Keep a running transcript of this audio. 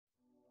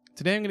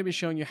Today I'm going to be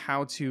showing you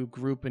how to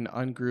group and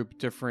ungroup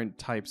different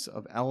types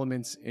of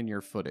elements in your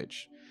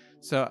footage.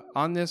 So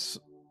on this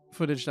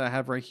footage that I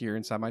have right here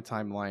inside my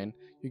timeline,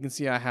 you can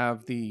see I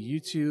have the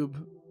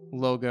YouTube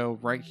logo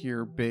right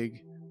here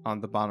big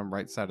on the bottom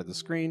right side of the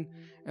screen,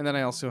 and then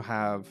I also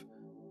have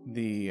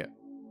the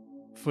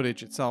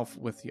footage itself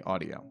with the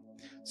audio.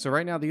 So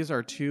right now these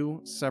are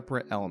two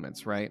separate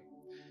elements, right?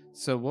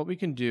 So what we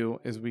can do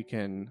is we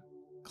can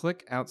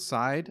click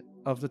outside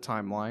of the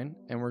timeline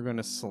and we're going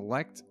to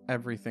select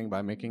everything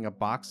by making a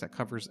box that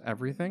covers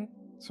everything.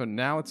 So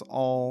now it's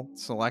all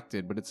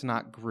selected, but it's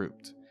not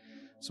grouped.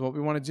 So what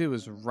we want to do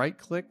is right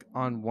click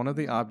on one of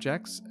the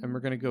objects and we're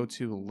going to go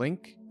to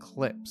link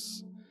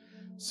clips.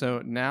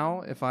 So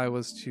now if I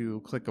was to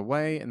click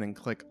away and then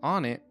click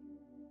on it,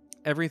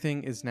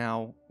 everything is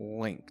now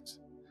linked.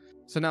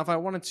 So now if I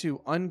wanted to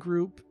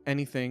ungroup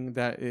anything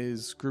that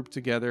is grouped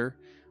together,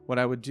 what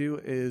I would do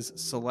is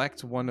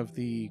select one of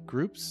the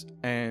groups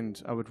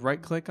and I would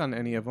right click on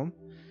any of them,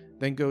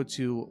 then go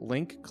to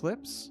link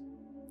clips.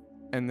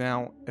 And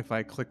now if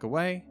I click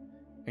away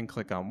and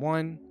click on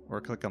one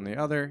or click on the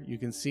other, you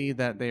can see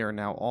that they are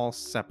now all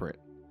separate.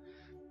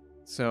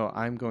 So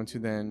I'm going to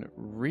then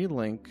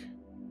relink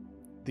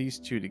these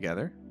two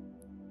together.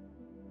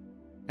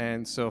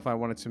 And so if I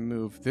wanted to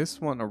move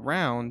this one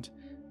around,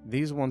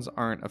 these ones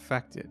aren't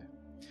affected.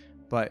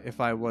 But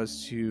if I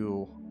was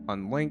to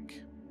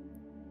unlink,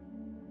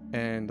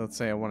 and let's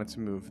say I wanted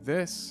to move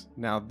this,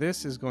 now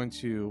this is going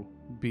to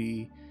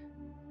be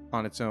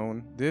on its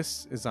own,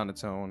 this is on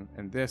its own,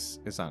 and this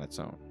is on its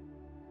own.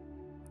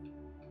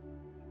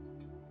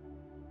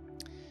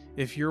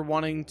 If you're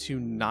wanting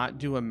to not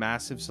do a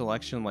massive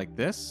selection like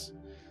this,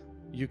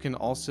 you can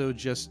also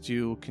just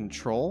do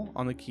Control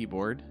on the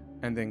keyboard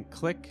and then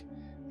click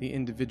the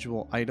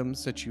individual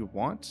items that you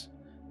want,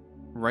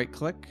 right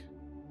click,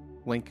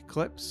 link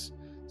clips.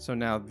 So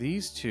now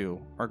these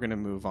two are going to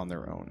move on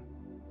their own,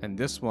 and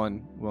this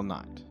one will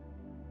not.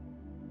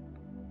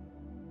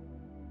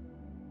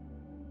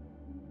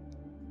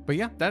 But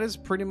yeah, that is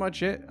pretty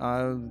much it.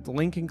 The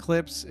linking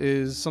clips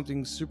is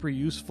something super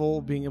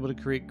useful, being able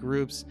to create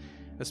groups,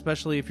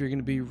 especially if you're going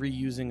to be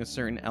reusing a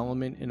certain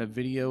element in a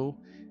video.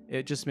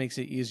 It just makes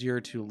it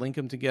easier to link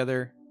them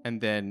together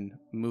and then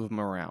move them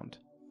around.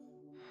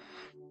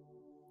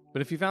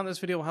 But if you found this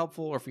video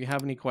helpful, or if you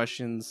have any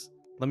questions,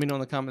 let me know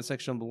in the comment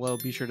section below.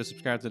 Be sure to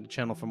subscribe to the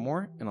channel for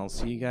more, and I'll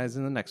see you guys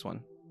in the next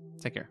one.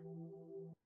 Take care.